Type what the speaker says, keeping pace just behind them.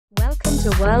Welcome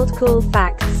to World Cool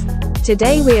Facts.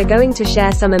 Today we are going to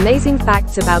share some amazing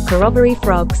facts about Corroboree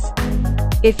frogs.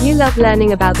 If you love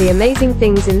learning about the amazing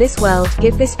things in this world,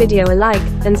 give this video a like,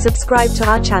 and subscribe to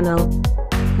our channel.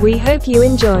 We hope you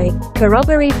enjoy.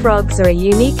 Corroboree frogs are a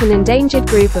unique and endangered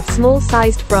group of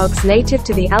small-sized frogs native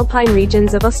to the alpine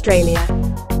regions of Australia.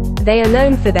 They are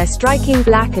known for their striking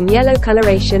black and yellow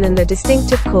coloration and their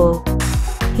distinctive call.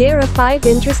 Here are 5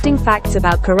 interesting facts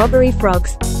about Corroboree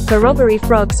frogs. Corroboree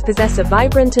frogs possess a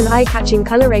vibrant and eye-catching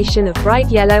coloration of bright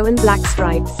yellow and black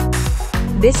stripes.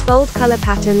 This bold color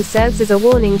pattern serves as a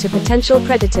warning to potential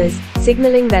predators,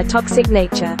 signaling their toxic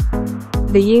nature.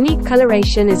 The unique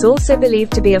coloration is also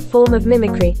believed to be a form of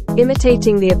mimicry,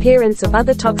 imitating the appearance of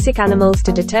other toxic animals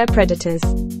to deter predators.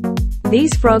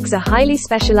 These frogs are highly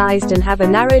specialized and have a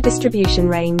narrow distribution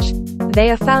range. They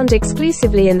are found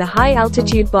exclusively in the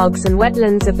high-altitude bogs and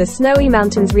wetlands of the Snowy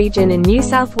Mountains region in New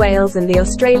South Wales and the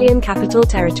Australian Capital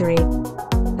Territory.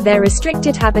 Their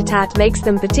restricted habitat makes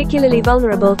them particularly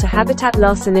vulnerable to habitat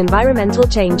loss and environmental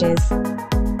changes.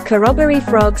 Corroboree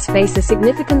frogs face a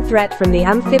significant threat from the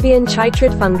amphibian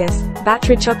chytrid fungus,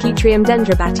 Batrachocheitrium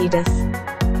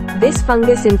dendrobatidis. This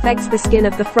fungus infects the skin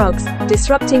of the frogs,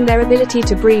 disrupting their ability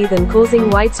to breathe and causing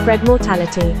widespread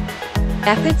mortality.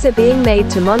 Efforts are being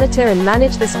made to monitor and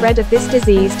manage the spread of this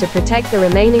disease to protect the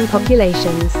remaining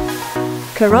populations.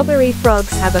 Corroboree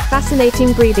frogs have a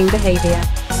fascinating breeding behavior.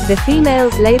 The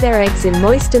females lay their eggs in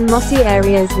moist and mossy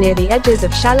areas near the edges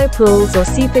of shallow pools or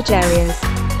seepage areas.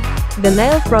 The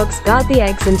male frogs guard the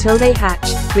eggs until they hatch,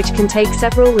 which can take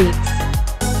several weeks.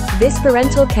 This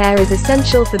parental care is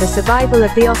essential for the survival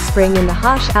of the offspring in the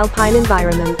harsh alpine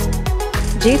environment.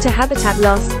 Due to habitat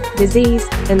loss, disease,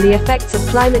 and the effects of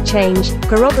climate change,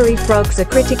 Corroboree frogs are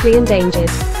critically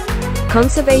endangered.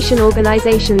 Conservation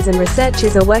organizations and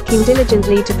researchers are working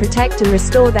diligently to protect and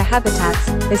restore their habitats,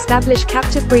 establish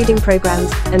captive breeding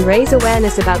programs, and raise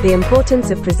awareness about the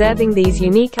importance of preserving these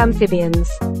unique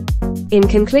amphibians. In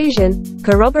conclusion,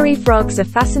 Corroboree frogs are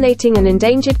fascinating and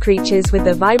endangered creatures with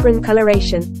their vibrant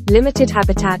coloration, limited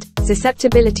habitat,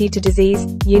 susceptibility to disease,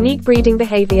 unique breeding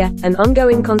behavior, and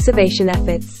ongoing conservation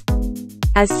efforts.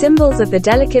 As symbols of the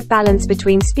delicate balance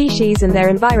between species and their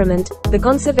environment, the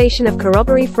conservation of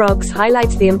Corroboree frogs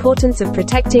highlights the importance of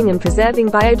protecting and preserving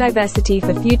biodiversity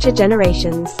for future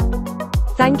generations.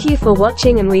 Thank you for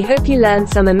watching, and we hope you learned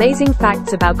some amazing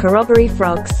facts about Corroboree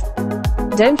frogs.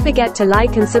 Don't forget to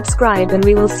like and subscribe, and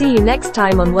we will see you next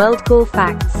time on World Cool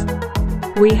Facts.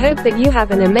 We hope that you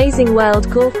have an amazing World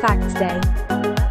Cool Facts Day.